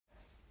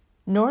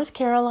North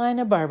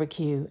Carolina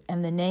barbecue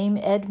and the name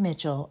Ed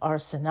Mitchell are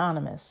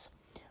synonymous.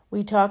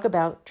 We talk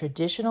about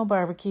traditional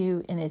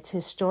barbecue in its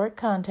historic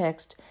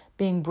context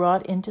being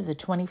brought into the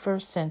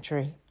 21st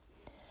century.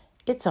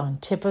 It's on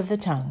tip of the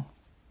tongue.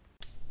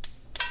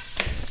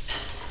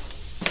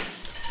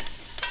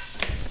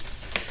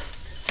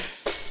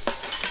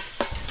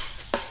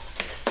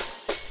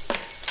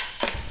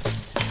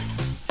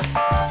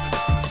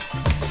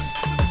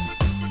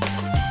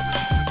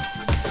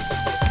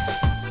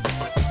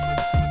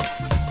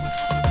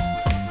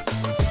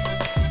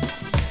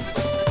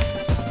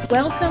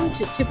 Welcome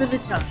to Tip of the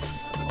Tongue,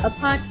 a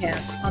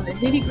podcast on the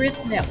Nitty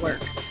Grits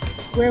Network,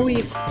 where we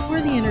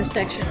explore the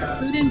intersection of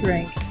food and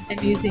drink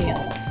and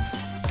museums.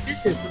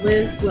 This is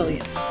Liz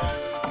Williams.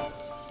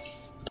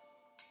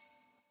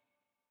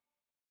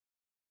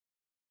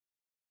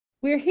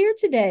 We're here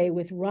today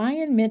with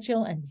Ryan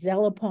Mitchell and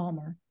Zella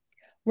Palmer.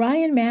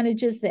 Ryan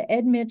manages the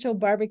Ed Mitchell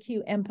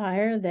barbecue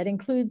empire that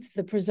includes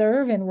the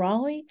Preserve in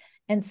Raleigh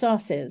and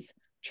Sauces,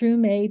 True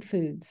Made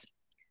Foods.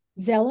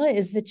 Zella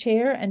is the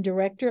chair and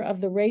director of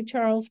the Ray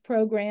Charles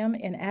Program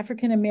in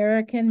African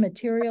American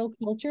Material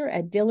Culture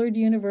at Dillard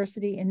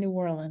University in New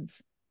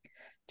Orleans.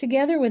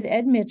 Together with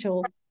Ed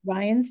Mitchell,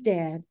 Ryan's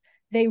dad,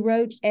 they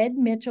wrote Ed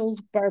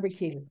Mitchell's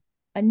Barbecue,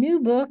 a new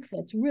book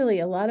that's really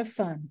a lot of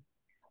fun.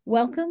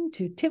 Welcome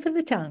to Tip of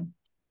the Tongue.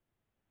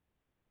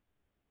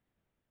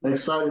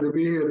 Excited to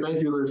be here.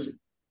 Thank you, Liz.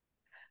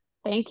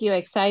 Thank you.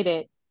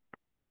 Excited.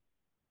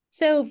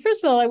 So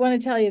first of all, I want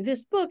to tell you,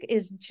 this book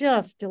is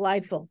just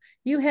delightful.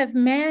 You have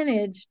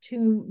managed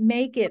to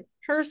make it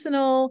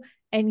personal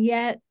and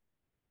yet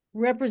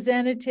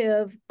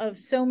representative of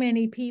so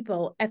many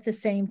people at the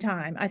same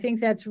time. I think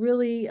that's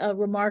really a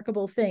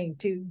remarkable thing,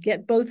 to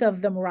get both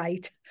of them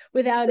right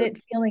without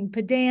it feeling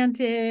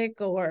pedantic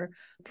or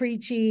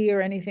preachy or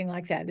anything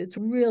like that. It's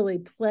really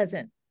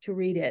pleasant to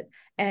read it.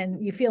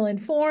 And you feel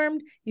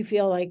informed, you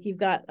feel like you've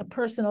got a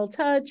personal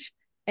touch,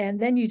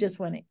 and then you just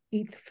want to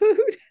eat the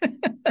food.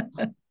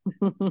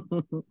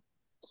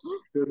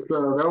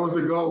 That was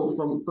the goal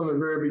from the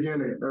very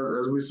beginning.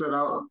 As we set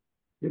out,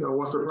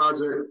 once the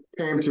project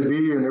came to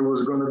be, and it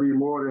was going to be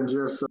more than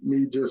just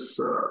me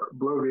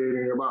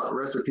bloviating about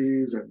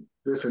recipes and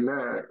this and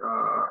that.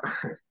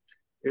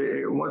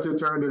 Once it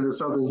turned into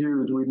something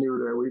huge, we knew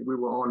that we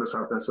were on to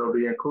something. So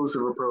the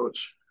inclusive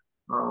approach,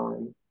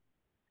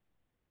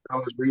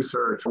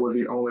 research was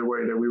the only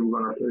way that we were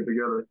going to put it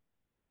together.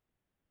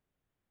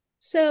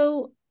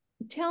 So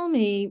tell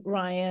me,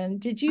 Ryan,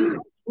 did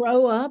you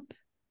grow up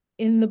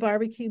in the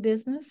barbecue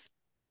business?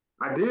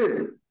 I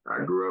did.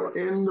 I grew up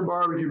in the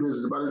barbecue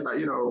business, but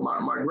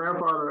my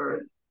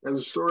grandfather, as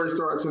the story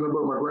starts in the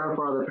book, my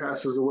grandfather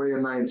passes away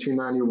in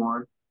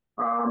 1991.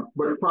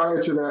 But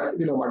prior to that,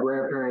 my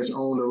grandparents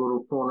owned a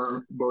little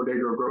corner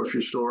bodega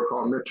grocery store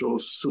called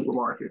Mitchell's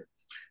Supermarket.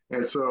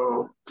 And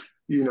so,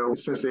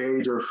 since the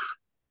age of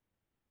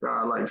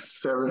like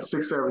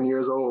 7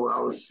 years old, I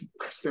was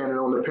standing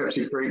on the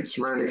Pepsi crates,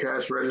 running the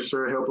cash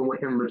register, helping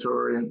with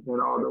inventory and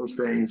all those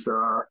things,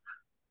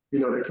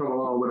 that come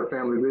along with a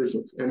family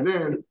business. And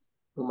then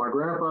when my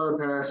grandfather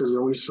passes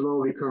and we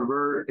slowly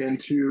convert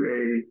into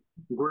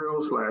a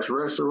grill /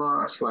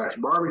 restaurant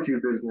 / barbecue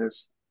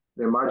business,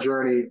 then my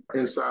journey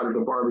inside of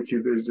the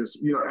barbecue business,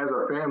 as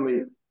a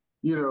family,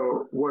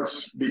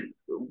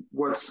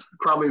 what's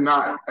probably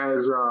not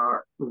as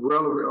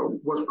relevant,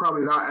 what's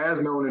probably not as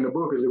known in the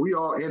book is that we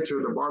all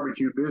entered the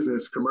barbecue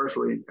business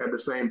commercially at the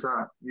same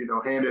time,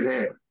 hand in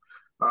hand,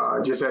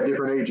 just at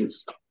different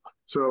ages.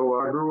 So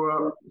I grew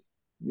up,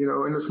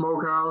 in the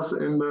smokehouse,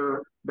 in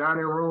the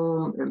dining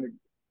room, in the,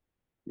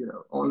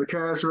 on the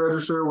cash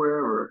register,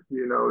 wherever,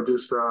 it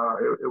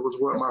was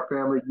what my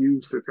family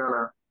used to kind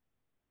of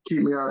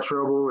keep me out of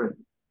trouble and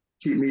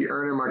keep me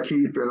earning my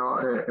keep and all,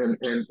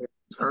 and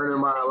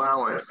earning my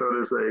allowance, so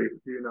to say,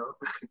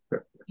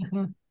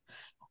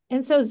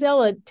 And so,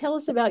 Zella, tell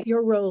us about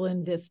your role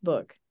in this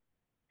book.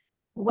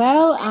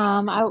 Well,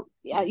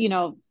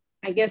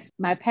 I guess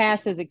my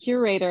past as a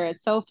curator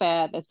at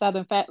SOFAD, the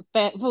Southern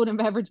Food and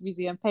Beverage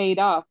Museum, paid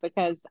off,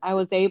 because I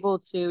was able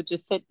to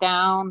just sit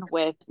down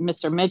with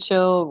Mr.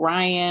 Mitchell,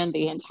 Ryan,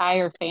 the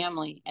entire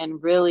family,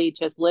 and really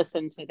just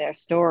listen to their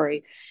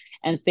story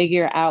and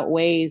figure out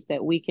ways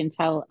that we can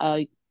tell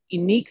a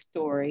unique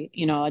story,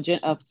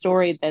 a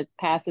story that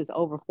passes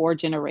over 4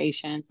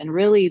 generations, and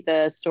really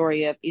the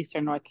story of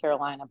Eastern North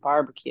Carolina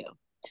barbecue.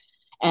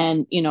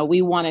 And,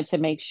 we wanted to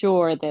make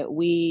sure that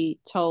we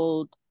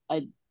told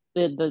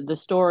the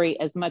story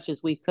as much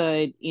as we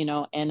could, in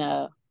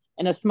a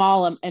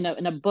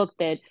book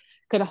that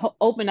could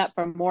open up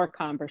for more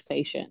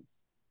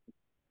conversations.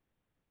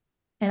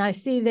 And I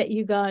see that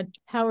you got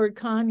Howard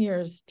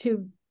Conyers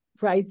to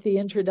write the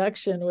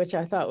introduction, which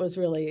I thought was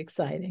really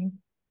exciting.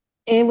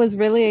 It was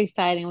really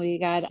exciting. We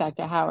got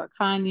Dr. Howard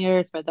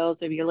Conyers, for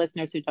those of your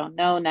listeners who don't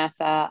know,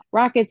 NASA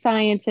rocket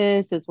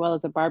scientist, as well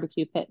as a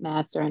barbecue pit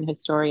master and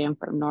historian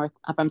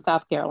from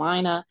South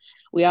Carolina.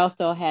 We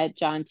also had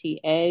John T.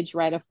 Edge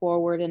write a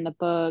foreword in the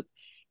book.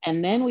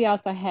 And then we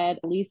also had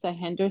Lisa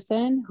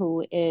Henderson,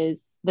 who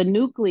is the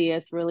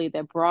nucleus really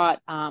that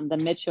brought the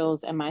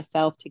Mitchells and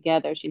myself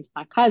together. She's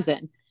my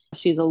cousin.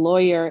 She's a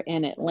lawyer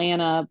in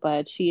Atlanta,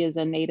 but she is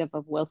a native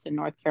of Wilson,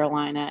 North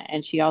Carolina.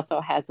 And she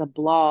also has a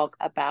blog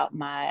about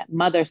my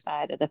mother's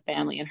side of the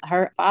family and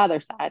her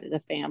father's side of the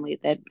family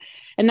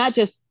and not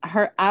just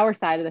our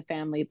side of the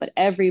family, but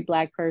every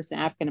Black person,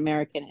 African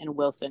American in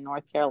Wilson,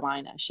 North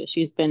Carolina.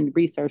 She's been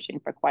researching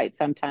for quite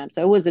some time.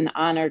 So it was an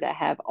honor to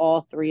have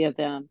all three of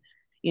them,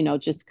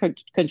 just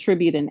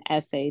contribute an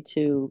essay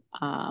to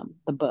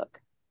the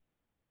book.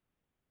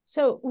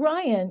 So,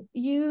 Ryan,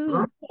 you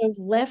sort of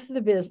left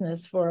the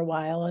business for a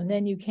while and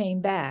then you came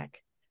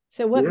back.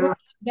 So what brought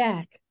you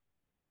back?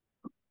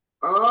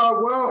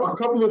 Well, a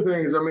couple of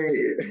things. I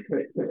mean,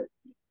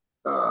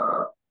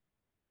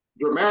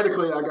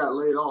 dramatically, I got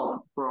laid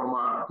off from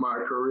my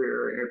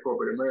career in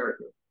corporate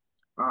America.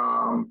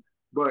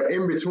 But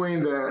in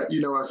between that,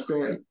 I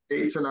spent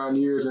 8 to 9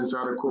 years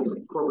inside of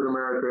corporate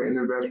America in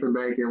investment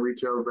banking,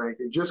 retail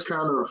banking, just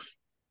kind of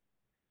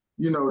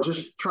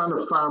just trying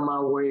to find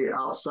my way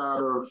outside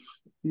of,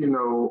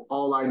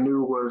 all I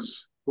knew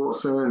was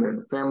Wilson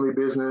and family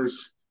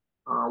business.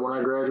 When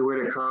I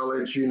graduated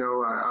college,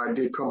 I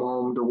did come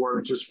home to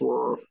work just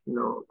for,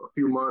 a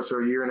few months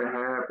or a year and a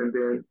half. And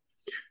then,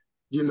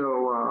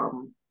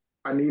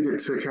 I needed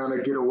to kind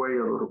of get away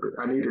a little bit.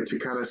 I needed to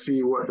kind of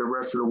see what the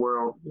rest of the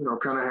world,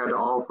 kind of had to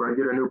offer and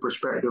get a new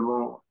perspective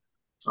on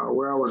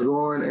where I was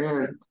going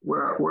and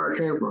where I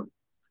came from.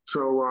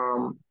 So,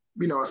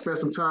 I spent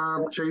some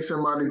time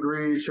chasing my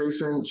degree,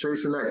 chasing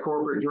that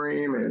corporate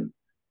dream, and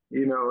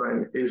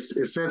and it's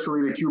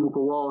essentially the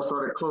cubicle wall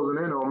started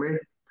closing in on me.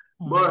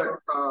 But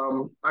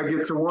I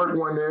get to work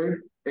one day,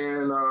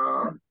 and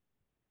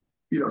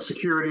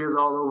security is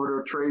all over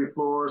the trade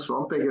floor, so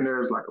I'm thinking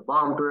there's like a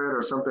bomb threat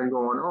or something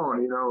going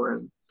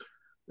on,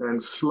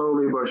 and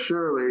slowly but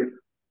surely,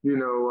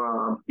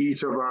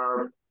 each of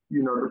our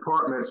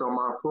departments on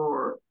my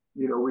floor,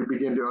 we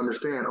begin to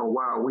understand, oh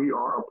wow, we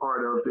are a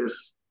part of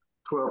this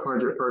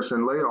 1,200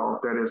 person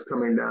layoff that is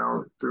coming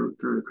down through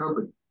the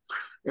company.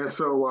 And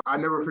so I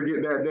never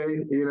forget that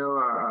day.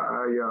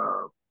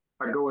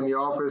 I go in the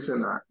office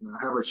and I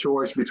have a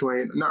choice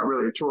between, not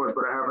really a choice,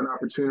 but I have an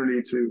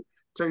opportunity to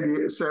take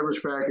the severance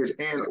package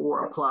and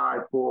or apply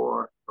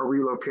for a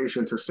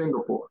relocation to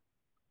Singapore.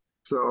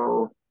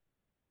 So,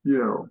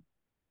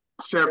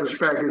 severance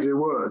package it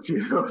was,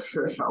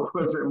 since I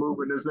wasn't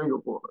moving to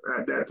Singapore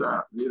at that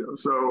time,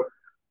 So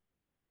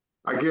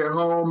I get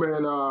home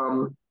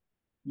and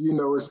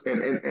it's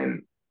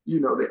and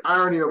the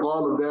irony of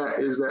all of that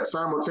is that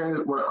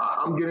simultaneously when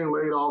I'm getting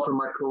laid off and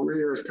my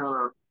career is kind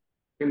of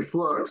in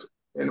flux,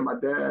 and my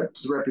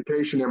dad's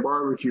reputation in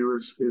barbecue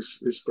is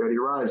steady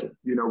rising.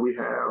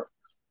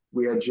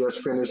 We had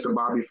just finished the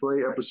Bobby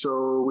Flay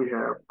episode. We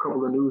have a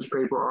couple of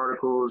newspaper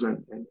articles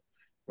and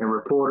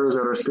reporters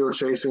that are still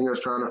chasing us,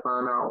 trying to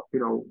find out,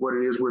 what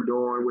it is we're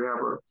doing. We have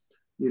a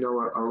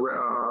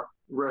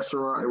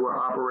restaurant that we're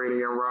operating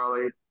in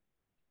Raleigh.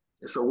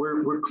 So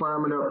we're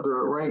climbing up the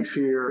ranks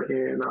here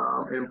in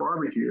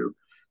barbecue,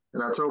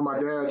 and I told my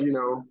dad,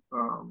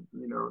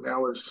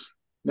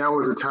 now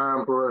is the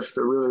time for us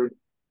to really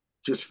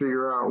just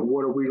figure out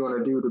what are we going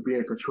to do to be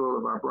in control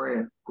of our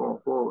brand going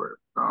forward.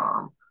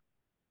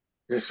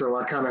 And so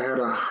I kind of had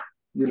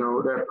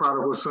that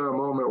prodigal son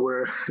moment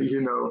where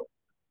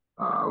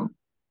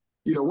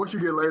once you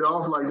get laid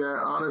off like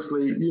that,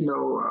 honestly,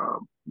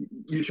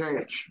 you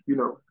change.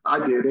 I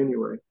did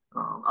anyway.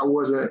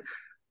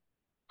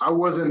 I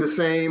wasn't the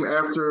same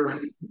after,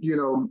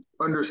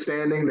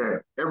 understanding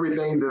that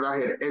everything that I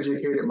had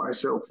educated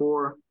myself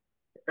for,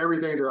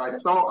 everything that I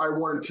thought I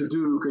wanted to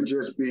do could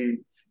just be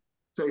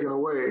taken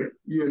away,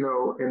 in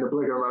the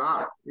blink of an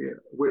eye,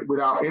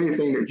 without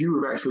anything that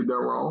you have actually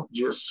done wrong,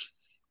 just,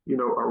 a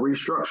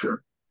restructure.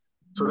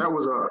 So that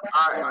was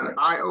an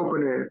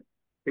eye-opening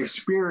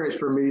experience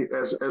for me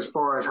as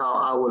far as how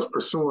I was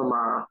pursuing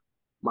my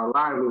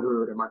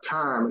livelihood and my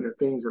time and the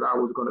things that I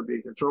was going to be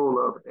in control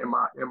of in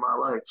my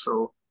life.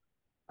 So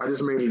I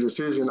just made a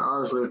decision,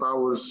 honestly, if I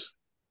was,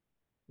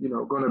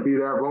 going to be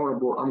that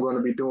vulnerable, I'm going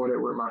to be doing it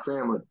with my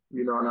family,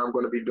 and I'm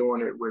going to be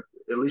doing it with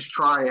at least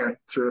trying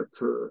to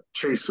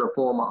chase a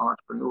form of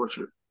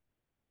entrepreneurship.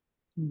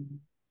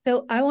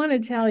 So I want to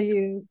tell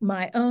you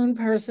my own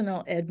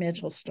personal Ed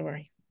Mitchell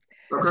story.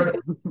 Okay.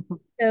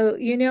 So,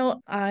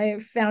 I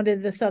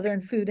founded the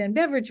Southern Food and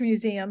Beverage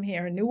Museum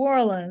here in New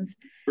Orleans.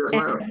 Yes,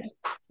 ma'am.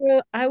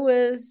 So I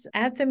was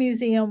at the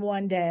museum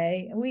one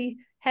day. We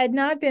had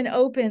not been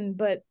open,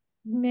 but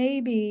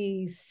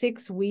maybe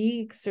 6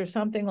 weeks or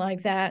something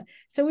like that.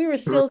 So we were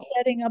still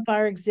setting up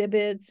our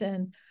exhibits,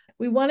 and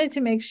we wanted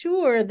to make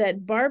sure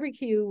that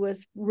barbecue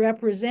was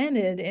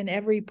represented in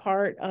every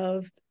part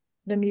of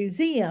the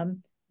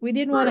museum. We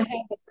didn't want to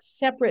have a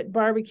separate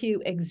barbecue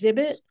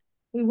exhibit.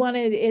 We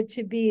wanted it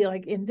to be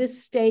like, in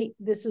this state,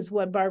 this is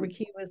what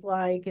barbecue is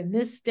like. In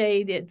this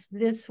state, it's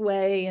this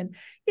way. And,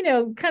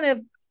 kind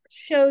of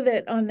show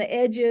that on the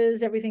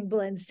edges, everything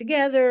blends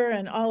together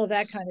and all of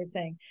that kind of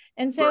thing.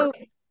 And so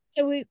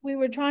we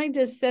were trying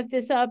to set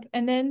this up.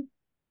 And then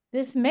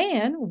this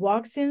man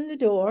walks in the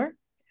door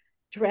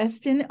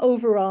dressed in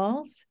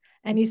overalls,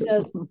 and he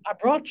says, I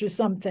brought you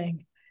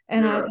something.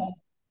 And I thought,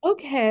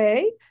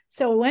 okay.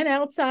 So I went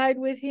outside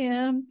with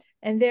him,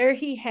 and there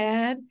he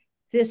had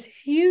this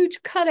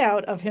huge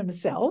cutout of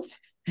himself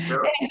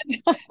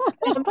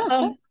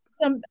and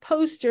some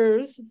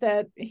posters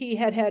that he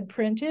had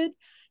printed.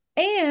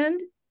 And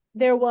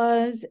there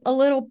was a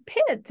little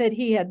pit that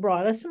he had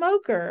brought, a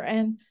smoker.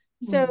 And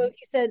so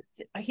he said,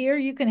 here,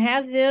 you can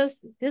have this.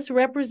 This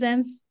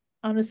represents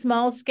on a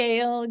small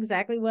scale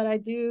exactly what I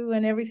do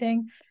and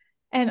everything.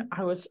 And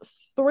I was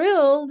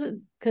thrilled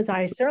because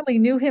I certainly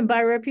knew him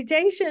by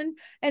reputation.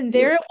 And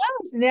there it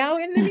was, now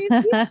in the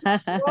museum.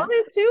 Brought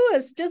it to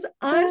us, just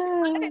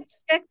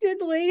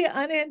unexpectedly,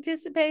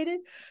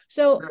 unanticipated.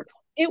 So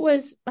it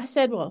was, I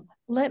said, well,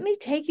 let me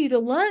take you to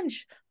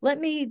lunch. Let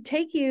me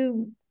take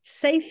you,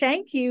 say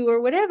thank you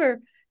or whatever.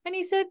 And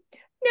he said,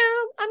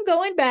 no, I'm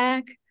going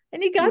back.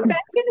 And he got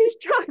back in his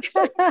truck.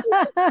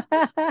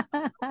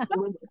 I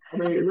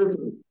mean,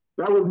 listen,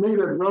 that was me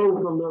that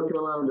drove from North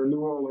Carolina to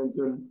New Orleans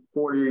in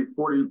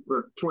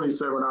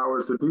 27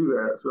 hours to do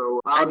that.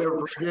 So I'll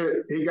never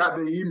forget, he got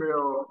the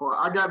email, or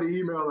I got the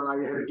email and I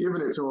had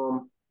given it to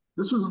him.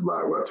 This was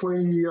like, what,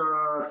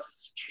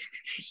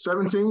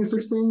 2017,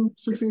 16,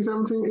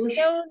 17-ish?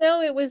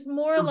 No, it was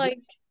more like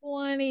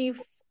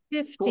 2015.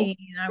 15,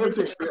 yeah.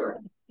 15,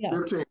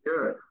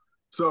 yeah.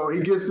 So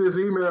he gets this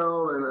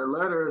email and a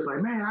letter. It's like,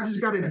 man, I just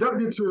got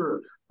inducted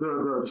to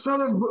the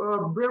Southern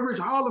Beverage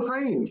Hall of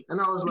Fame. And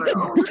I was like,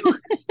 oh, really?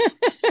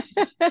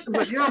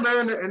 Like, yeah,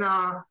 man. And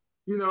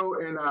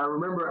and I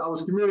remember I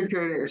was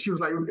communicating, and she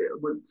was like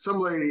with some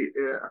lady,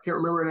 I can't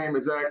remember her name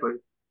exactly.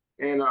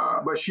 And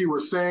but she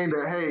was saying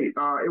that, hey,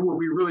 it would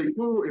be really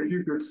cool if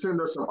you could send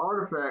us some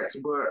artifacts,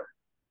 but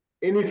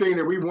anything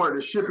that we wanted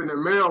to ship in the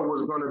mail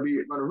was going to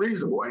be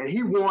unreasonable. And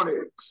he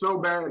wanted so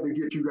bad to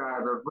get you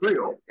guys a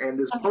grill and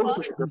this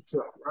poster and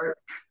stuff, right?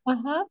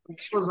 I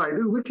was like,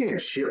 dude, we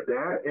can't ship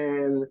that.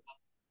 And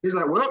he's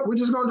like, well, we're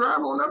just going to drive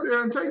on up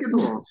there and take it to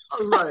him. I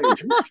was like,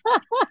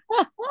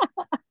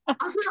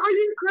 I said, are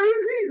you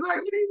crazy? Like,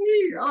 what do you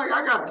mean? Like,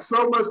 I got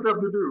so much stuff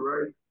to do,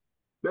 right?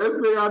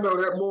 Next thing I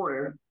know, that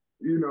morning,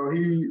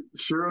 he,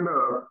 sure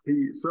enough,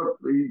 he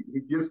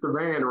gets the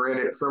van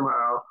rented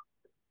somehow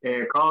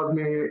and calls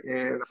me,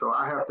 and so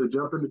I have to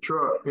jump in the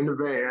truck, in the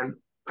van,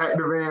 pack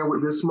the van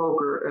with this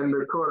smoker and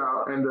the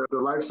cutout and the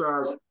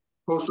life-size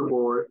poster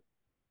board,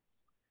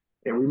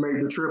 and we made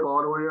the trip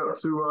all the way up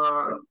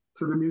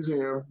to the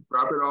museum,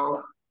 drop it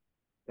off,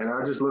 and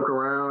I just look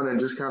around and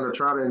just kind of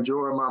try to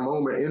enjoy my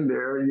moment in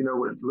there,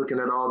 with looking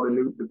at all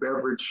the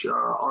beverage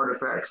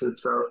artifacts and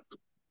stuff,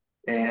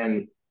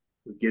 and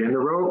get in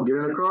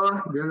the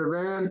car, get in the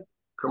van,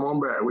 come on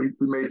back. We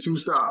made 2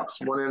 stops,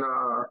 one in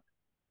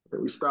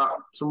we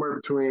stopped somewhere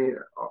between,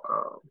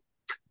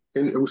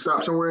 we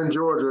stopped somewhere in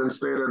Georgia and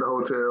stayed at the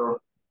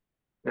hotel.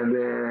 And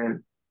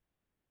then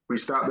we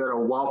stopped at a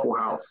Waffle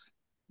House.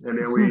 And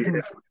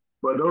then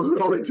but those were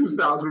the only 2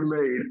 stops we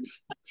made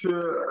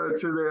to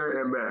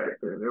there and back.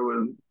 And it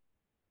was,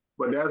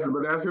 but that's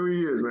who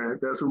he is, man.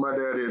 That's who my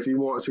dad is. He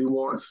wants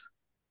to,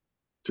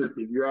 if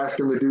you ask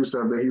him to do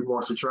something, he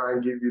wants to try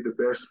and give you the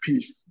best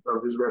piece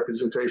of his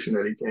representation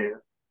that he can.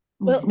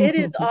 Well, it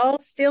is all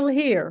still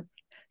here.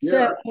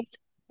 Yeah.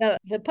 So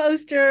the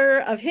poster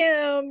of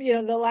him,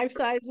 the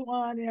life-size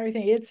one and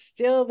everything, it's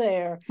still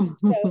there.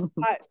 So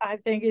I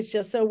think it's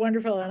just so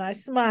wonderful. And I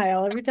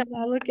smile every time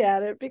I look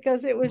at it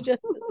because it was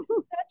just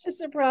such a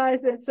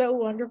surprise and so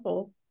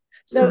wonderful.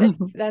 So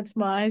that's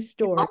my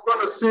story. I'm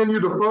going to send you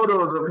the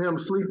photos of him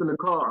sleep in the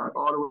car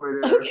all the way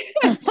there. Okay.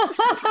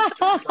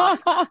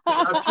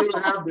 I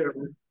still have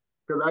them.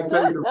 Because I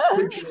tell you, the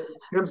picture of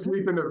him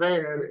sleep in the van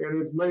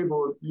and it's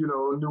labeled, New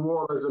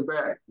Orleans and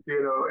back,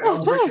 and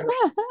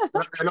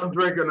I'm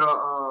drinking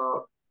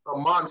a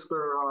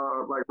Monster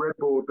like Red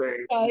Bull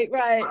thing.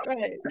 Right.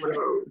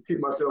 Keep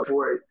myself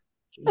awake.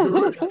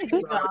 Gosh,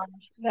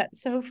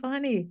 that's so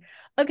funny.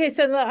 Okay,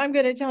 so I'm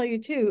going to tell you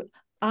too.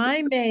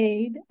 I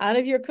made, out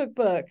of your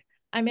cookbook,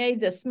 I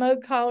made the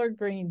smoked collard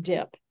green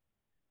dip.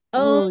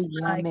 Oh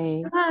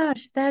yummy. My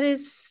gosh, that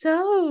is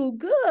so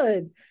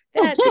good.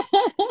 That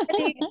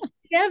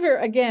never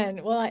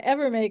again will I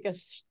ever make a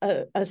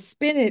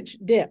spinach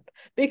dip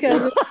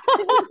because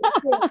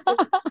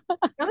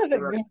nothing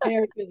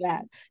compared to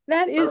that.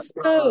 That is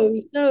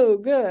so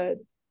good.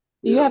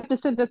 You have to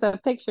send us a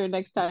picture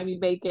next time you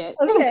make it.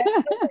 Okay.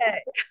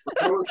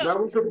 That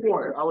was the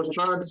point. I was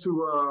trying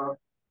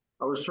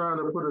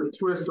to put a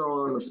twist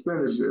on the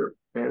spinach dip,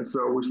 and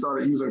so we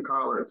started using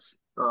collards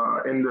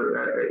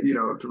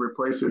to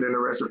replace it in the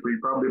recipe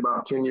probably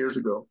about 10 years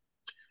ago.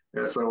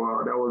 And so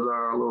that was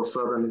our little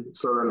southern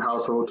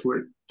household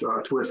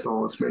twist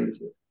on spinach.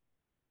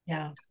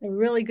 Yeah,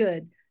 really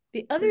good.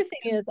 The other thing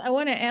is, I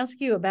want to ask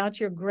you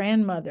about your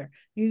grandmother.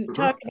 You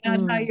talked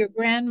about how your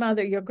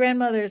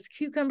grandmother's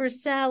cucumber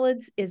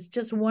salads is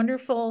just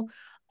wonderful.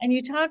 And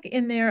you talk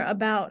in there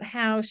about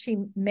how she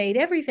made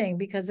everything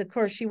because, of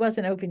course, she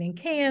wasn't opening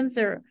cans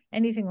or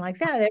anything like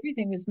that.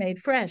 Everything was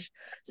made fresh.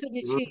 So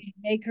did she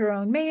make her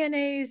own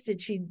mayonnaise? Did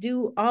she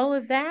do all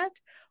of that?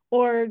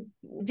 Or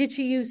did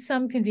she use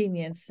some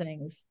convenience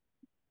things?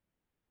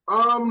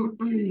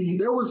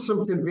 There was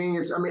some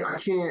convenience. I mean, I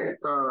can't,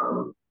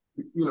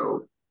 you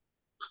know,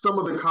 some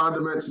of the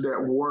condiments that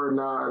were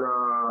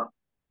not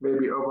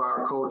maybe of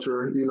our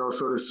culture,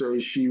 so to say,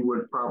 she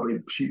would buy.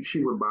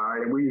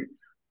 And we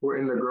were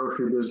in the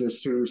grocery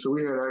business too, so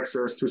we had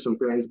access to some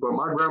things. But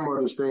my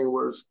grandmother's thing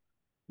was,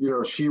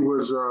 she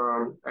was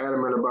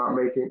adamant about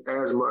making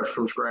as much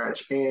from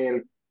scratch,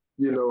 and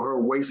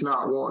her waste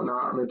not, want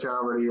not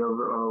mentality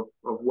of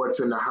what's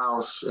in the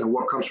house and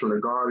what comes from the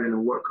garden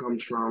and what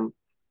comes from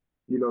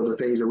the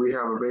things that we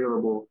have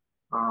available,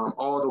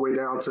 all the way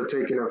down to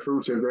taking the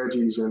fruits and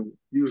veggies and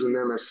using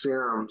them as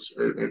serums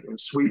and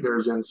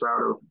sweeteners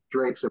inside of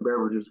drinks and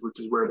beverages, which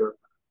is where the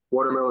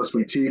watermelon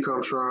sweet tea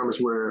comes from.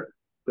 Is where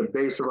the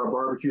base of our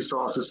barbecue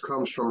sauces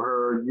comes from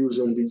her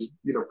using these,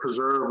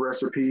 preserved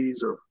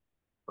recipes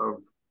of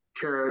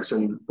carrots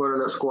and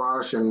butternut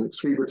squash and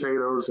sweet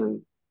potatoes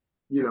and,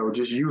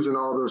 just using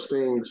all those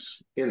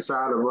things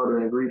inside of other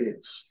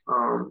ingredients.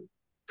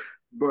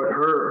 But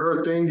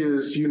her thing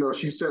is,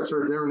 she sets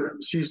her dinner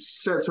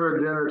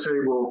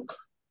table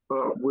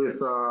up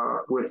with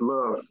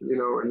love,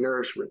 and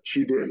nourishment.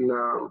 She didn't,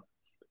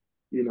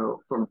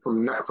 from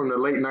the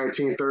late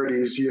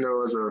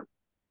 1930s, as a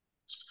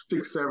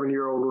 6, 7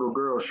 year old little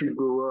girl, she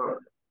grew up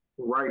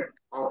right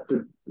off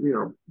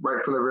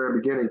right from the very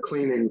beginning,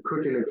 cooking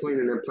and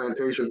cleaning in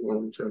plantation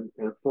homes and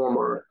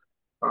former,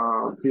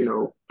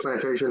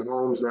 plantation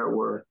homes that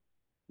were,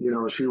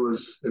 she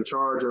was in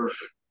charge of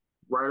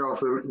right off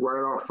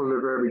from the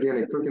very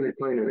beginning, cooking and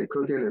cleaning and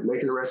cooking and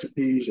making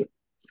recipes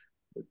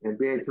and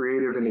being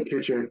creative in the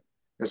kitchen.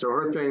 And so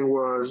her thing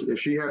was, if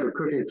she had to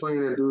cook and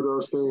clean and do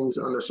those things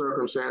under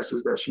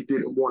circumstances that she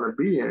didn't want to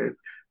be in,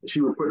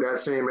 she would put that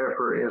same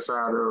effort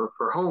inside of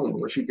her home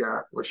when she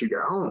got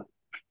home.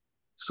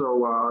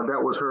 So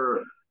that was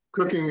her.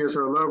 Cooking is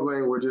her love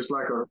language. It's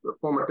like a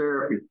form of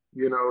therapy,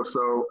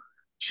 So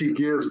she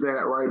gives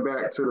that right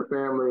back to the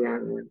family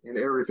and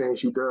everything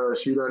she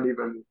does. She doesn't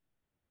even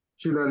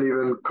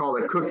call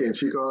it cooking.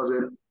 She calls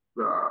it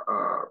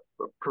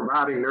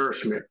providing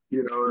nourishment.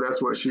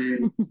 That's what she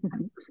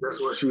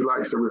that's what she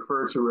likes to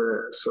refer to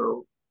it as.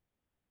 So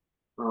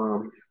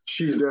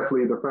she's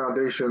definitely the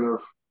foundation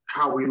of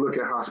how we look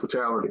at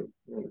hospitality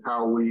and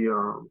how we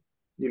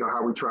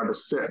how we try to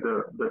set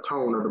the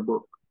tone of the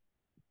book.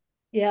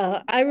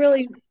 Yeah, I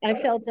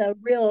felt a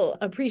real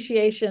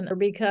appreciation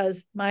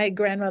because my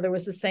grandmother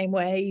was the same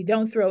way. You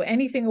don't throw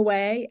anything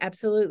away.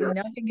 Absolutely Yeah.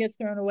 nothing gets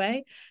thrown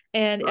away.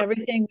 And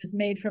everything was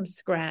made from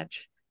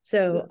scratch.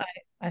 So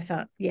I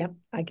thought, yeah,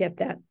 I get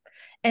that.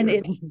 And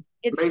it's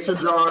mason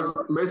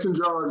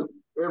jars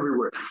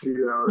everywhere.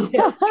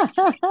 Yeah.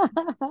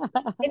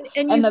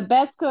 And the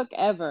best cook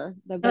ever.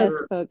 The best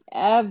cook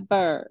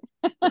ever.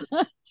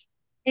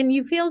 And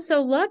you feel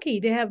so lucky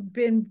to have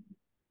been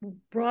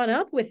brought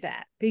up with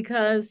that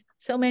because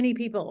so many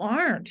people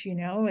aren't,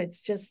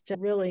 it's just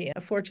really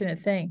a fortunate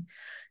thing.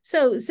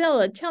 So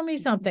Zella, tell me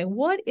something.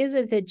 What is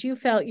it that you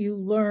felt you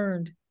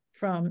learned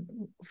from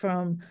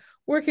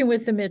working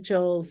with the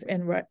Mitchells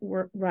and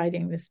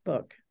writing this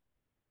book?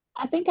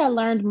 I think I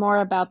learned more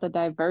about the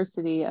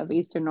diversity of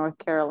Eastern North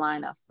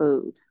Carolina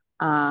food.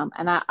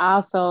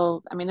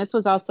 And this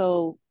was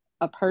also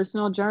a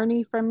personal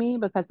journey for me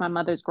because my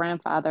mother's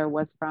grandfather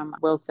was from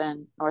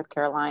Wilson, North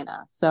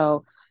Carolina.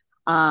 So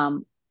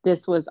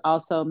this was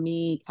also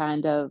me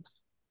kind of,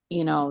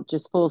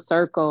 just full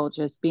circle,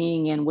 just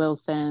being in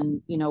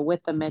Wilson, with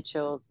the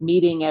Mitchells,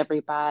 meeting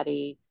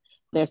everybody.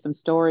 There's some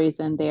stories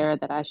in there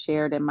that I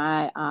shared in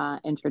my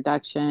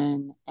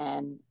introduction.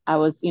 And I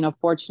was,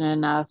 fortunate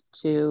enough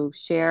to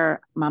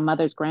share my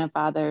mother's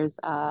grandfather's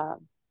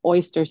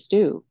oyster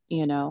stew,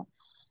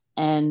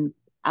 and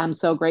I'm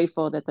so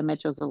grateful that the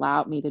Mitchells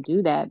allowed me to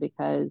do that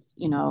because,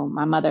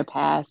 my mother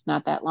passed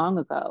not that long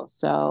ago.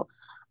 So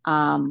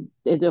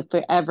it'll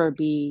forever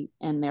be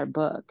in their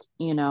book,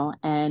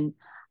 and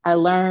I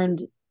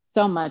learned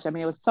so much. I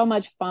mean, it was so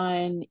much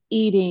fun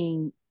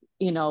eating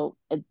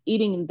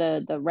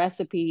the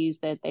recipes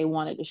that they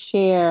wanted to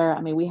share.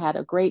 I mean, we had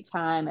a great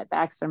time at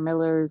Baxter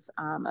Miller's,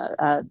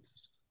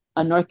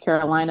 a North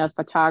Carolina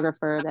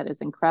photographer that is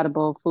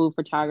incredible, food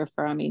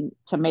photographer. I mean,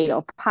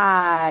 tomato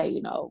pie,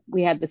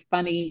 we had this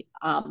funny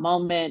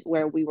moment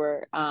where we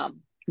were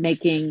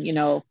making,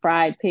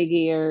 fried pig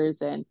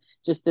ears and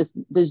just this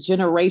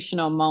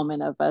generational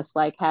moment of us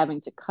like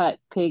having to cut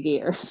pig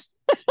ears.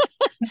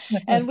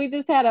 And we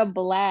just had a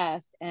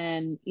blast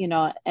and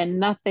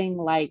nothing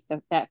like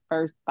that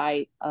first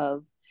bite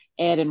of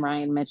Ed and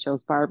Ryan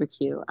Mitchell's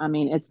barbecue. I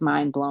mean, it's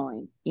mind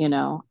blowing,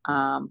 so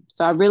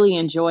I really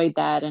enjoyed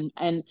that.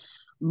 And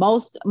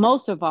most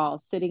of all,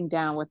 sitting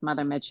down with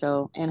Mother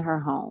Mitchell in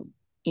her home,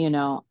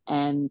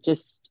 and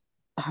just,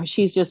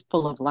 she's just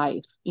full of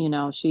life.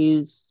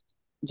 She's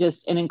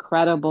just an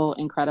incredible,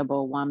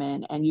 incredible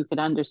woman. And you could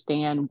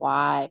understand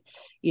why,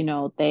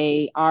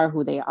 they are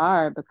who they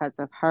are because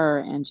of her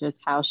and just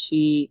how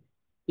she,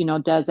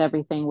 does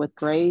everything with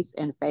grace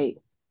and faith.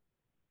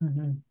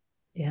 Mm-hmm.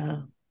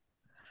 Yeah.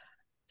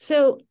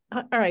 So,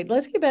 all right,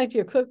 let's get back to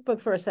your cookbook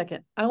for a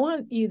second. I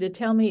want you to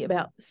tell me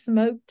about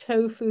smoked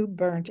tofu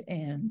burnt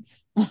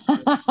ends.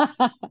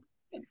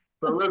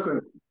 So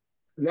listen,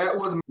 that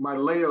was my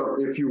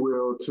layup, if you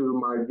will, to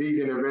my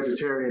vegan and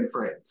vegetarian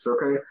friends.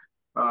 Okay,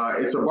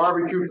 it's a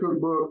barbecue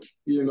cookbook,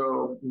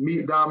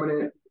 meat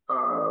dominant.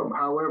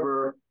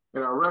 However,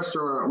 in our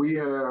restaurant, we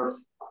have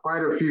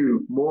quite a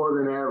few, more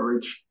than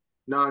average,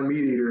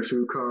 non-meat eaters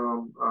who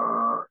come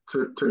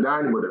to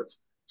dine with us.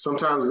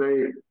 Sometimes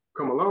they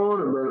come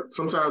alone, but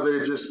sometimes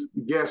they're just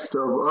guests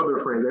of other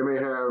friends. They may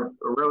have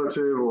a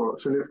relative or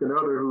significant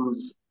other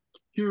who's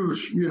a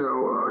huge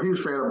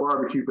fan of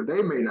barbecue, but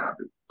they may not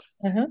be.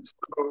 Uh-huh.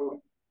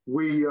 So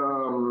we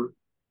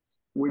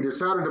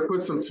decided to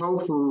put some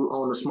tofu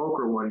on the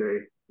smoker one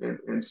day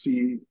and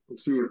see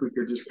if we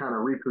could just kind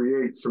of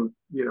recreate some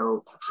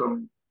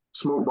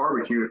smoked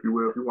barbecue, if you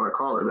will, if you want to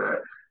call it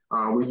that.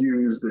 We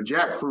used the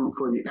jackfruit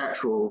for the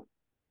actual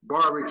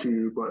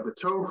barbecue, but the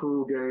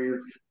tofu gave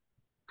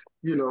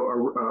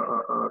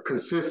a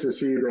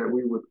consistency that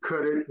we would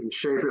cut it and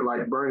shape it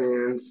like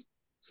burnt ends.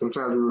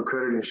 Sometimes we would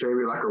cut it and shape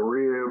it like a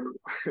rib.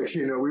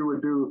 We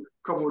would do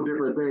a couple of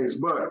different things,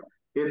 but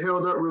it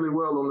held up really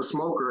well on the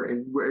smoker,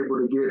 and you were able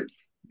to get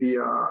the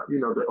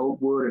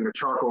oak wood and the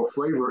charcoal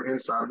flavor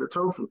inside of the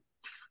tofu.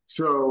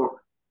 So,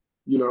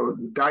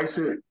 dice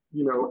it,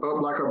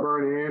 up like a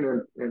burnt end,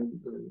 and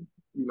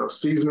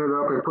season it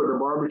up and put the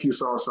barbecue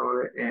sauce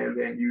on it, and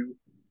then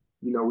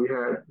we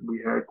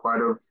had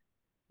quite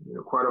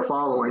a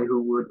following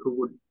who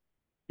would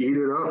eat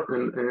it up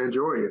and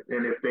enjoy it.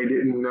 And if they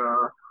didn't,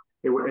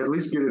 it would at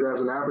least get it as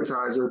an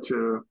appetizer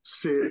to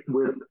sit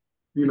with,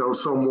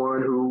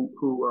 someone who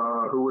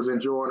was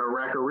enjoying a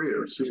rack of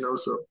ribs.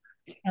 So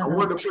I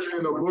wanted to put it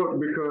in a book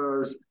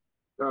because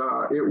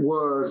it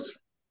was,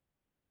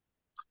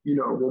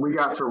 when we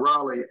got to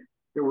Raleigh,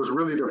 it was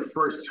really the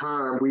first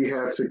time we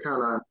had to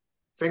kind of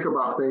think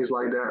about things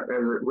like that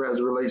as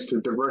it relates to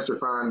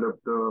diversifying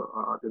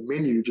the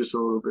menu just a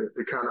little bit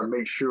to kind of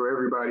make sure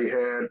everybody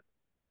had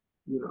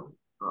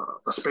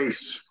a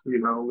space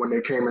when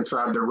they came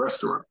inside the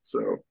restaurant.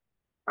 So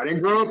I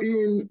didn't grow up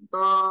eating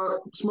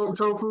smoked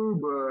tofu,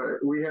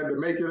 but we had to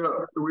make it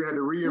up. We had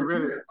to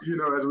reinvent it,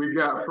 as we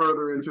got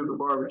further into the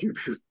barbecue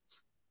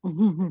business.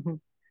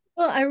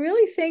 Well, I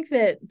really think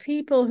that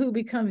people who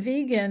become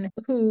vegan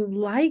who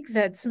like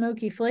that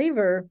smoky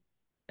flavor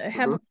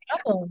have a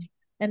problem,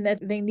 and that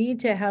they need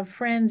to have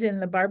friends in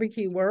the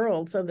barbecue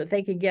world so that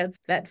they can get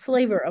that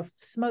flavor of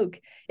smoke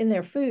in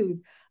their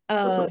food.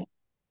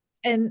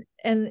 And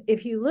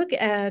if you look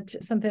at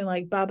something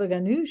like baba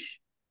ganoush,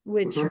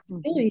 which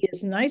really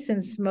is nice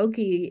and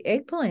smoky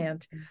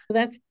eggplant,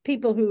 that's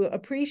people who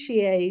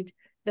appreciate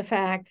the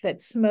fact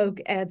that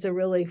smoke adds a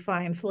really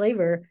fine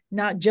flavor,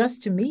 not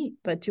just to meat,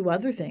 but to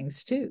other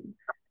things too.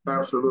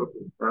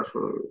 Absolutely.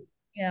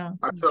 Yeah.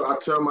 I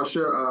tell my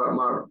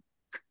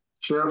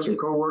chefs and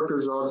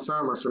coworkers all the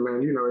time, I said,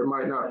 man, it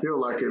might not feel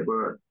like it,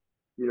 but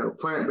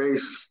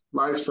plant-based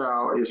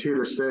lifestyle is here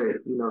to stay,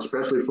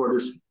 especially for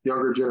this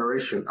younger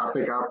generation. I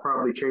think I've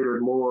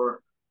catered more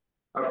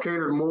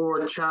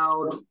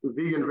child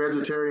vegan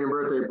vegetarian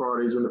birthday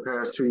parties in the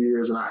past 2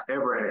 years than I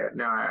ever had.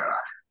 Now,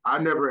 I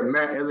never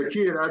met, as a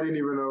kid, I didn't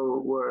even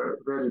know what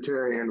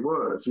vegetarian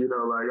was,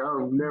 like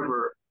I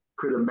never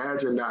could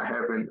imagine not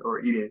having or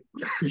eating,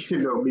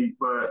 meat,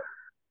 but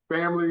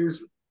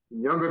families,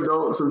 young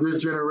adults of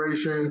this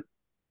generation,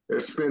 they're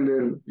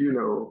spending,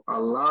 a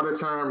lot of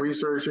time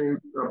researching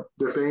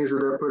the things that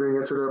they're putting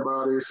into their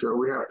bodies. So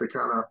we have to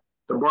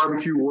the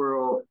barbecue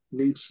world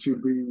needs to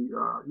be,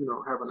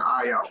 have an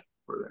eye out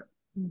for that.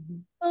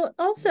 Well,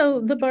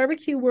 also the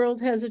barbecue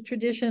world has a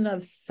tradition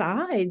of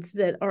sides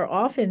that are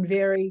often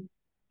very,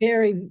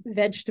 very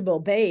vegetable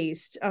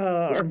based,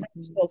 or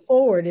vegetable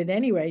forward at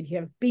any rate. You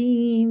have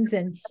beans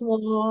and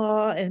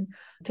slaw and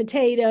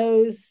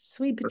potatoes,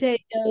 sweet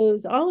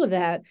potatoes, all of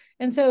that.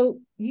 And so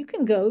you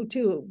can go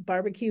to a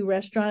barbecue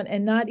restaurant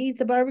and not eat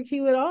the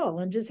barbecue at all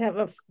and just have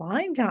a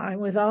fine time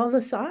with all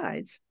the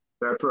sides.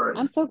 That's right.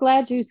 I'm so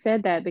glad you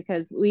said that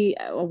because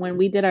when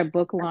we did our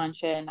book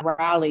launch in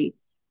Raleigh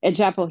at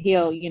Chapel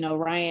Hill,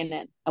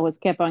 Ryan was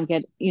kept on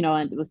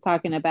and was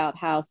talking about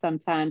how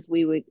sometimes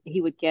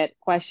he would get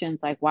questions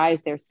like, why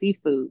is there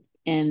seafood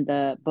in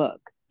the book?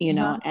 And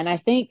I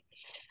think,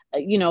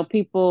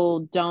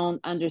 people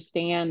don't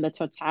understand the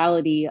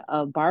totality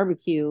of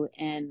barbecue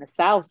in the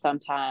South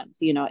sometimes.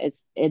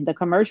 The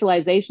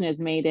commercialization has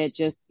made it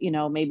just,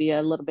 maybe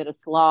a little bit of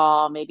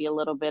slaw, maybe a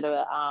little bit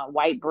of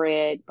white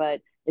bread,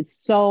 but it's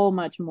so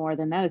much more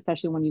than that,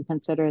 especially when you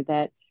consider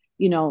that,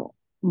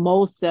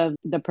 most of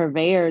the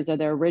purveyors or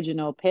the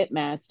original pit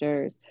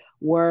masters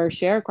were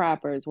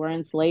sharecroppers, were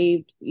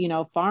enslaved,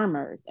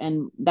 farmers.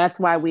 And that's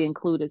why we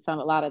included a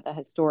lot of the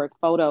historic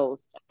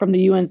photos from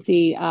the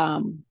UNC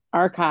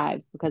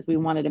archives because we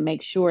wanted to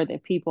make sure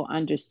that people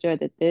understood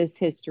that this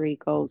history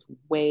goes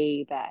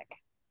way back.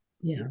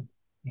 Yeah.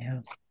 Yeah.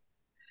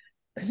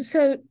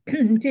 So,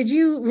 did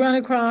you run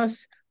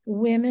across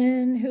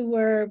women who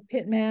were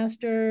pit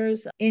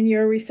masters in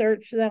your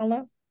research,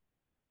 Zella?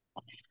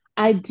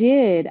 I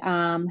did.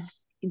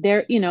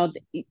 There,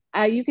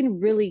 you can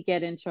really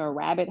get into a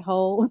rabbit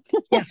hole.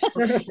 Yes.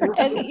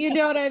 And you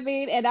know what I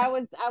mean? And I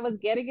was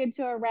getting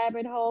into a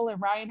rabbit hole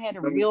and Ryan had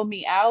to reel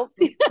me out.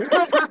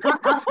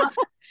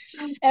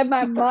 And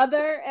my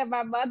mother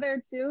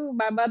too.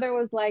 My mother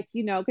was like,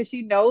 because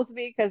she knows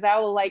me, because I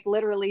will like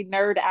literally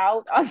nerd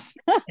out.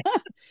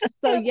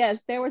 So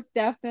yes, there was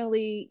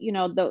definitely,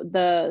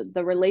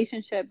 the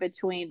relationship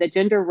between the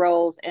gender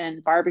roles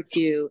and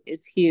barbecue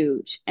is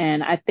huge.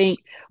 And I think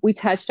we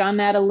touched on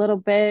that a little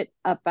bit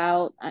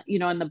about,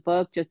 in the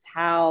book, just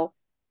how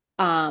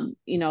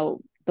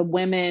the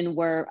women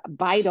were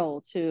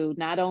vital to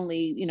not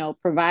only,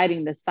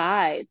 providing the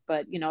sides,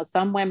 but,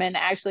 some women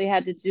actually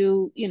had to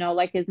do,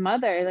 like his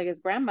mother, like his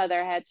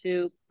grandmother had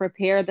to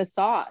prepare the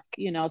sauce,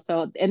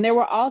 so, and there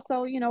were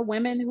also,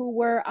 women who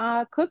were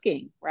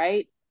cooking,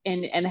 right?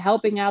 And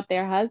helping out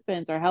their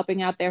husbands or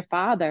helping out their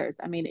fathers.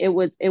 I mean, it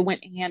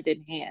went hand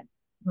in hand.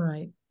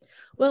 Right.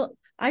 Well,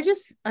 I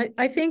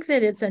think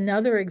that it's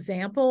another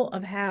example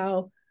of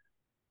how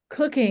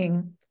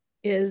cooking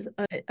is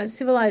a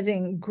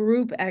civilizing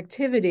group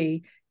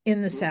activity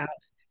in the South.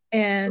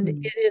 And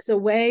it is a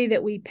way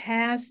that we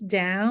pass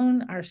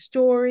down our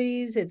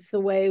stories. It's the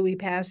way we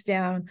pass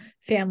down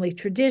family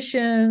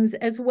traditions,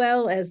 as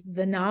well as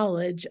the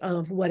knowledge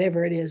of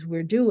whatever it is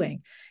we're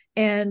doing.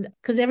 And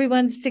because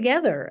everyone's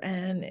together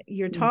and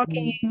you're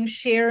talking,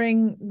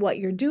 sharing what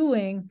you're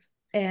doing,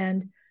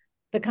 and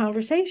the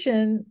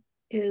conversation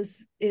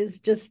is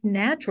just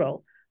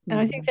natural. And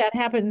I think that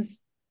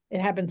happens, it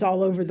happens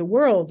all over the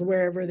world,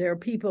 wherever there are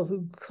people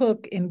who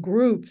cook in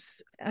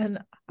groups. And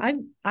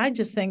I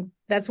just think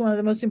that's one of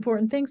the most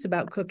important things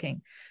about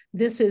cooking.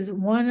 This is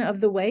one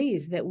of the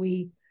ways that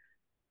we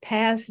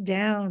pass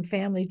down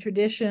family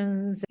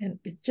traditions, and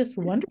it's just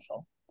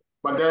wonderful.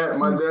 My dad is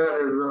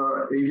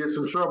he gets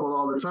in trouble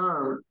all the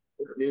time.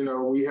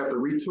 We have to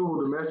retool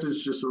the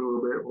message just a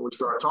little bit when we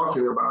start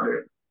talking about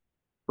it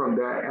from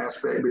that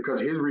aspect,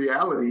 because his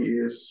reality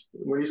is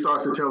when he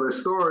starts to tell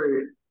his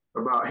story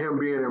about him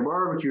being in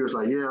barbecue, it's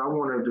like, yeah, I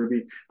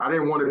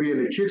didn't want to be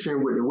in the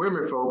kitchen with the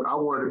women folk. I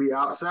wanted to be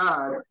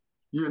outside,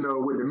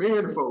 with the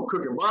men folk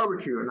cooking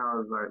barbecue. And I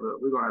was like, look,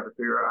 we're going to have to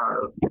figure out how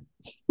to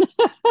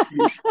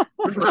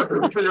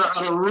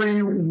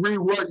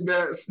rework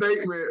that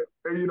statement,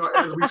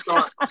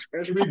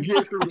 as we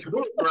get through the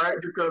book, right?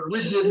 Because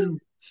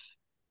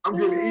I'm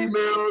getting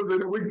emails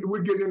and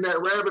we're getting in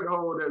that rabbit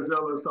hole that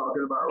Zella's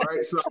talking about,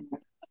 right? So,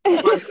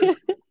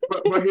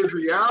 but his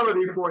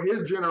reality for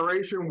his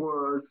generation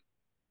was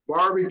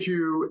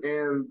barbecue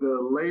and the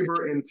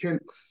labor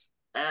intense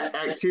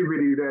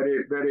activity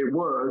that it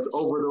was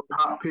over the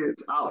hot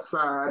pits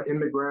outside in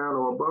the ground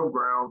or above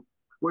ground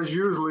was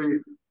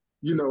usually,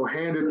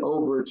 handed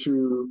over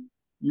to,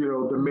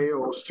 the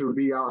males to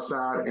be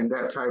outside in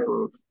that type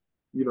of,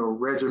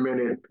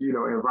 regimented,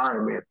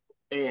 environment.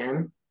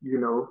 And,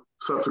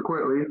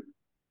 subsequently,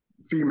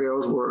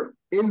 females were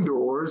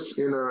indoors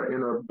in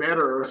a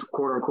better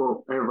quote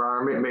unquote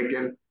environment,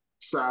 making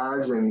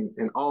sides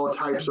and all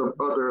types of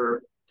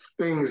other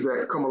things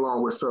that come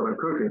along with Southern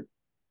cooking.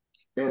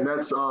 And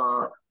that's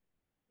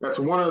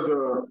one of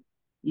the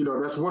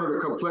that's one of the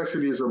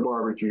complexities of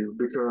barbecue,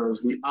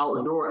 because the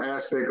outdoor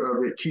aspect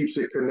of it keeps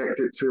it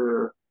connected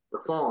to the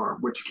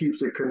farm, which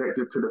keeps it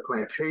connected to the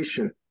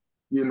plantation,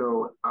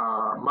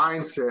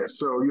 mindset.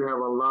 So you have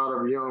a lot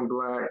of young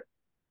Black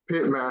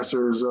pit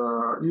masters,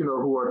 took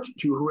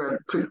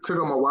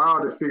them a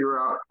while to figure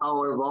out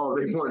how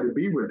involved they wanted to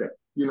be with that,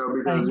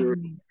 because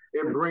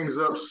it brings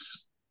up,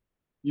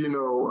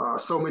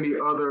 so many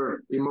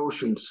other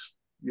emotions,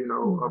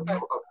 of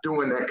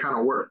doing that kind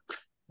of work.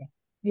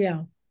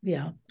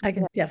 Yeah, I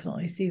can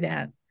definitely see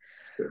that.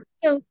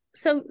 So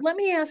let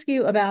me ask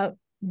you about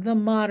the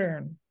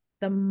modern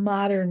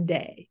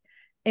day,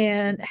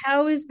 and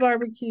how is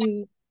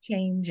barbecue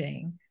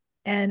changing,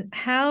 and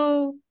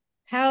how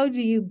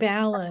do you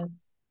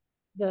balance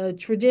the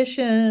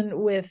tradition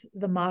with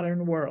the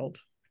modern world?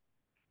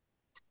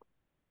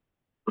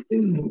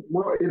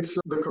 Well, it's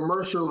the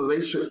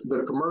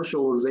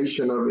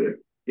commercialization of it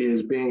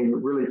is being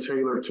really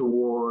tailored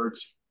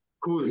towards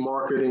who's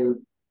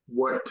marketing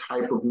what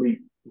type of meat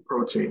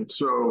protein.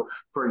 So,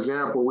 for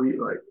example, we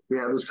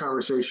have this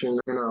conversation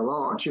in our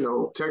launch.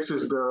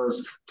 Texas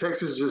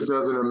just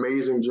does an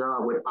amazing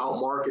job with out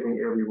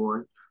marketing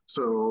everyone.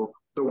 So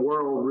the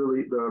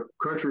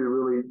country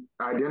really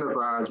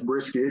identifies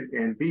brisket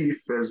and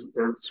beef as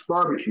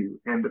barbecue,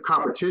 and the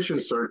competition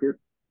circuit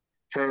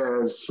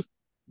has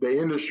the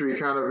industry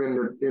kind of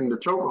in the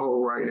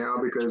chokehold right now,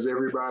 because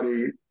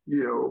everybody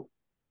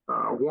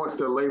wants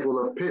the label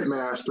of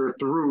pitmaster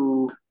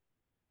through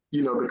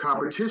the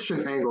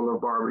competition angle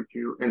of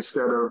barbecue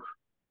instead of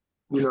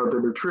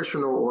the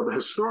nutritional or the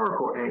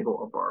historical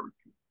angle of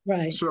barbecue.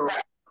 Right. So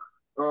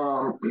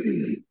Um,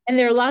 And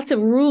there are lots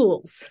of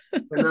rules.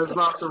 and there's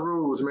lots of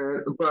rules,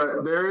 man.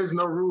 But there is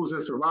no rules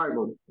in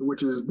survival,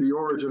 which is the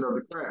origin of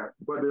the craft.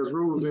 But there's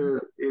rules in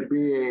it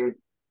being,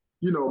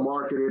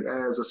 marketed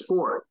as a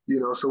sport.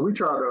 So we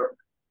try to,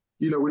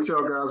 we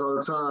tell guys all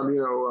the time,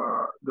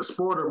 the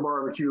sport of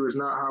barbecue is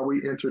not how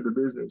we entered the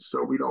business.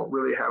 So we don't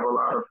really have a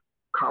lot of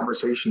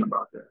conversation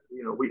about that.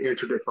 We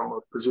entered it from a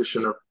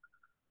position of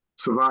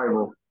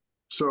survival.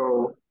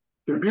 So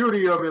the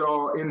beauty of it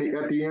all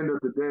at the end of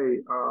the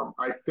day,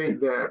 I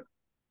think that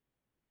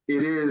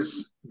it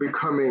is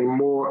becoming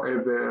more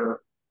of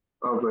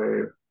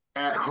a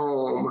at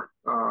home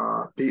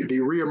the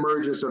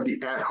reemergence of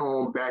the at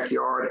home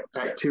backyard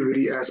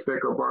activity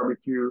aspect of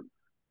barbecue,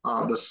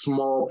 the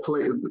small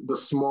play, the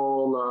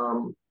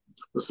small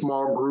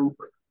group,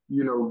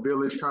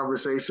 village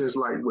conversations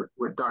like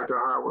what Dr.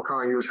 Howard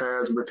Conyers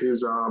has with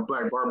his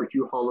Black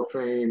Barbecue Hall of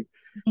Fame,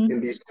 in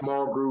these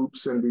small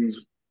groups and these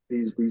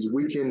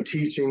weekend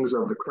teachings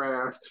of the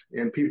craft,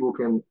 and people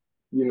can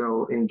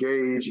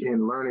engage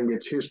in learning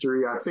its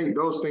history. I think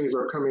those things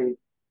are coming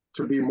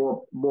to be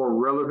more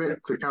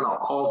relevant to kind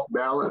of off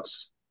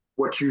balance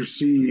what you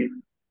see,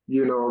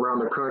 around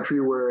the country,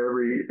 where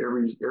every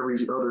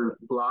other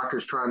block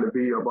is trying to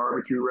be a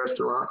barbecue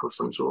restaurant of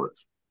some sort.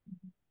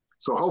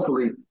 So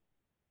hopefully,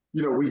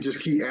 we just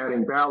keep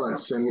adding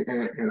balance and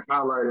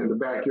highlighting the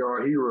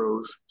backyard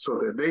heroes so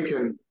that they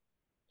can,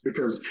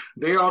 because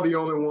they are the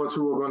only ones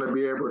who are going to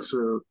be able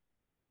to,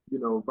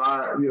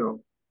 buy,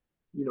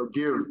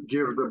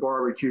 give the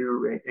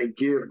barbecue and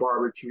give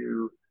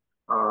barbecue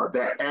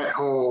that at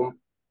home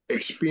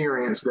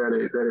experience that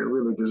it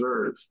really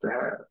deserves to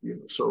have.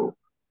 So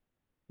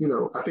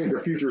I think the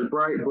future is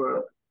bright,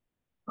 but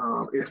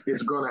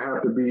it's going to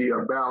have to be a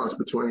balance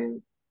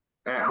between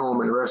at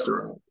home and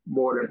restaurant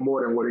more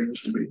than what it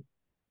used to be.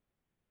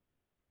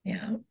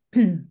 Yeah.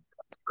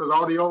 Because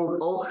all the old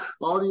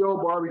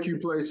barbecue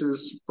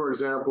places, for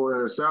example,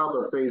 in the South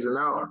are phasing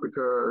out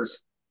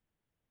because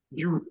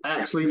you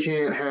actually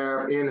can't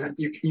have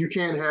you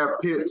can't have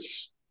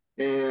pits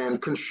and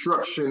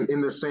construction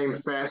in the same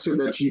facet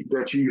that you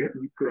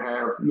could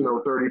have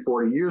 30,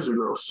 40 years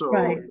ago. So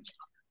Right.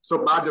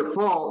 So by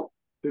default,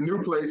 the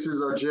new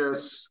places are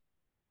just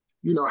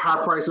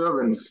high price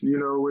ovens,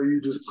 where you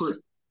just put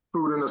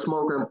food in the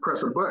smoker and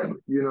press a button,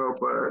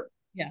 but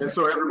Yeah. and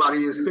so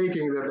everybody is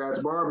thinking that that's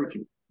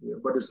barbecue,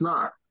 but it's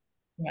not.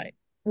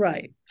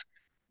 Right.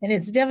 And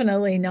it's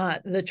definitely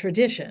not the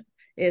tradition.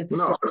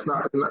 No, it's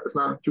not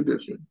a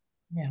tradition.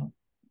 Yeah.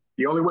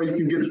 The only way you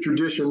can get a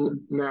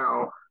tradition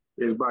now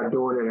is by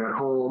doing it at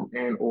home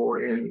and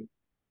or in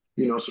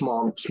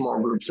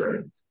small group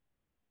settings.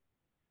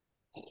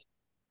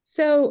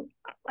 So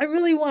I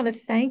really want to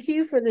thank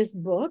you for this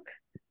book.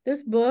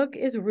 This book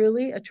is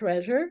really a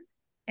treasure.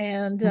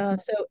 And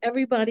so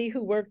everybody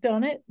who worked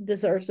on it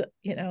deserves,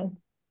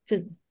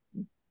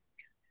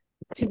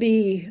 to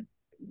be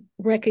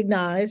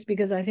recognized,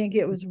 because I think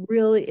it's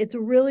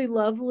really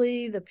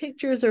lovely. The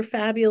pictures are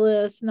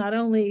fabulous. Not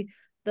only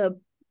the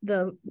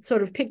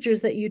sort of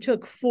pictures that you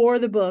took for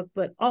the book,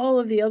 but all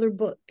of the other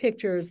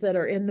pictures that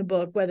are in the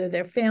book, whether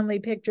they're family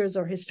pictures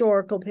or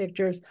historical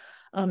pictures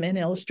and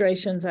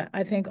illustrations.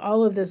 I think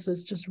all of this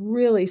is just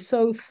really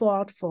so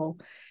thoughtful.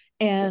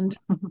 And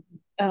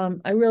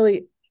I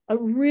really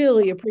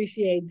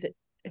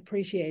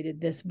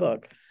appreciated this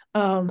book.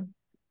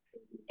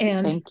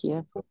 And thank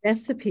you.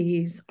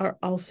 Recipes are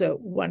also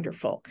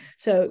wonderful.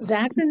 So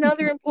that's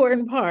another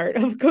important part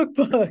of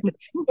cookbook,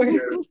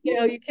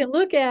 where you can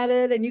look at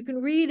it and you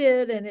can read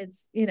it and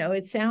it's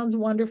it sounds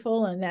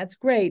wonderful and that's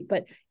great,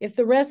 but if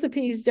the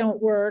recipes don't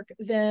work,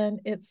 then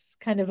it's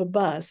kind of a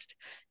bust.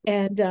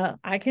 And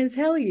I can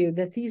tell you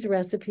that these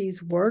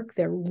recipes work.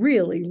 They're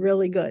really,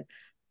 really good.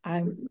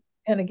 I'm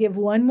going to give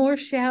one more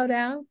shout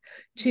out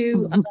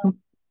to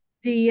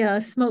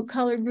the smoke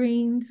colored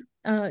greens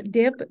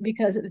dip,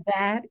 because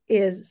that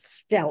is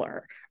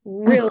stellar,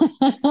 really.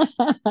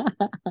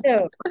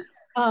 So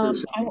I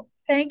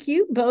thank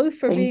you both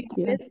for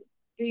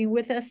being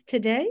with us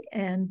today,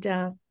 and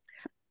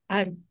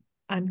I'm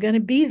going to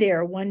be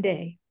there one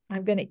day.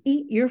 I'm going to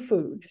eat your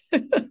food.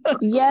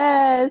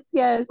 Yes,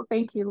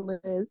 thank you,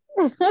 Liz.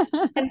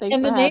 And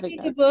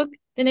the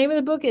name of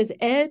the book is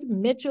Ed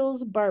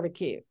Mitchell's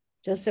Barbecue,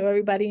 just so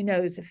everybody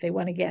knows if they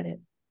want to get it.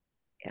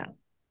 Yeah.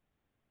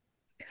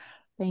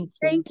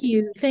 Thank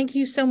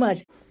you so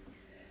much.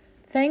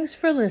 Thanks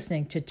for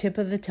listening to Tip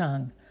of the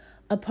Tongue,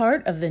 a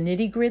part of the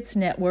Nitty Grits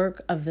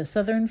network of the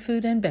Southern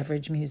Food and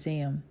Beverage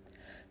Museum.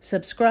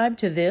 Subscribe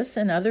to this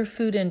and other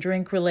food and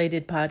drink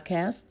related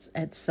podcasts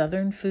at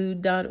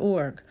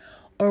southernfood.org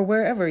or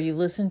wherever you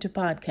listen to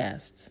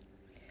podcasts.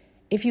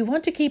 If you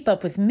want to keep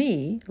up with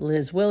me,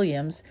 Liz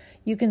Williams,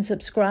 you can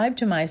subscribe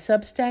to my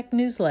Substack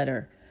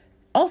newsletter,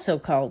 also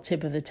called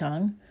Tip of the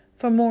Tongue,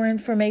 for more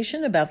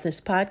information about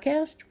this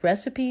podcast,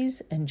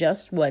 recipes, and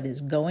just what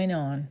is going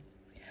on.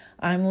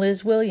 I'm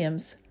Liz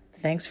Williams.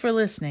 Thanks for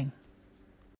listening.